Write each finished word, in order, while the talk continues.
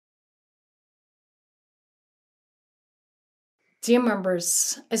Dear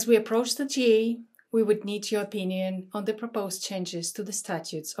members, as we approach the GA, we would need your opinion on the proposed changes to the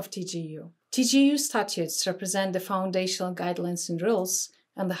statutes of TGEU. TGEU statutes represent the foundational guidelines and rules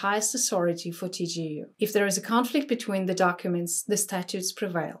and the highest authority for TGEU. If there is a conflict between the documents, the statutes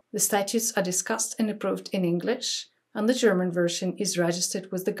prevail. The statutes are discussed and approved in English, and the German version is registered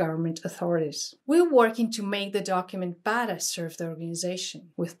with the government authorities. We're working to make the document better serve the organization.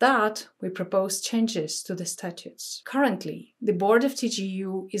 With that, we propose changes to the statutes. Currently, the board of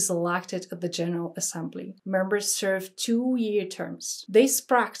TGEU is elected at the General Assembly. Members serve 2-year terms. This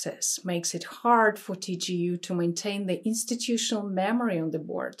practice makes it hard for TGEU to maintain the institutional memory on the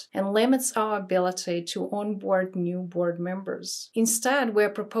board and limits our ability to onboard new board members. Instead, we're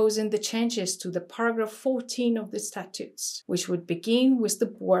proposing the changes to the paragraph 14 of the statutes, which would begin with the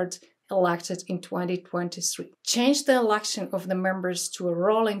board elected in 2023. Change the election of the members to a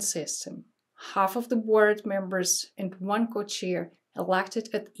rolling system. Half of the board members and 1 co-chair elected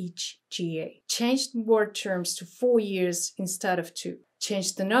at each GA. Change the board terms to 4 years instead of 2.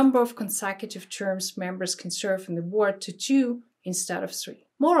 Change the number of consecutive terms members can serve on the board to 2 instead of 3.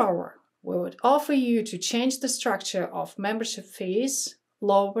 Moreover, we would offer you to change the structure of membership fees,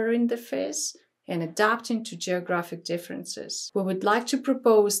 lowering the fees, and adapting to geographic differences. We would like to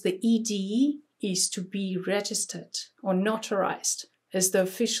propose the ED is to be registered or notarized as the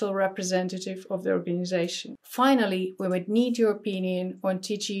official representative of the organization. Finally, we would need your opinion on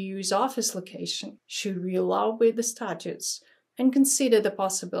TGEU's office location. Should we allow with the statutes and consider the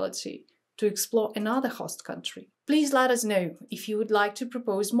possibility to explore another host country? Please let us know if you would like to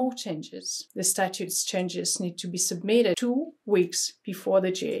propose more changes. The statutes changes need to be submitted 2 weeks before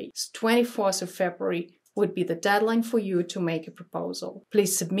the GA. 24th of February would be the deadline for you to make a proposal.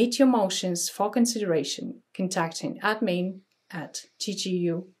 Please submit your motions for consideration, contacting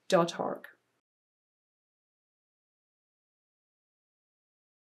admin@tgeu.org.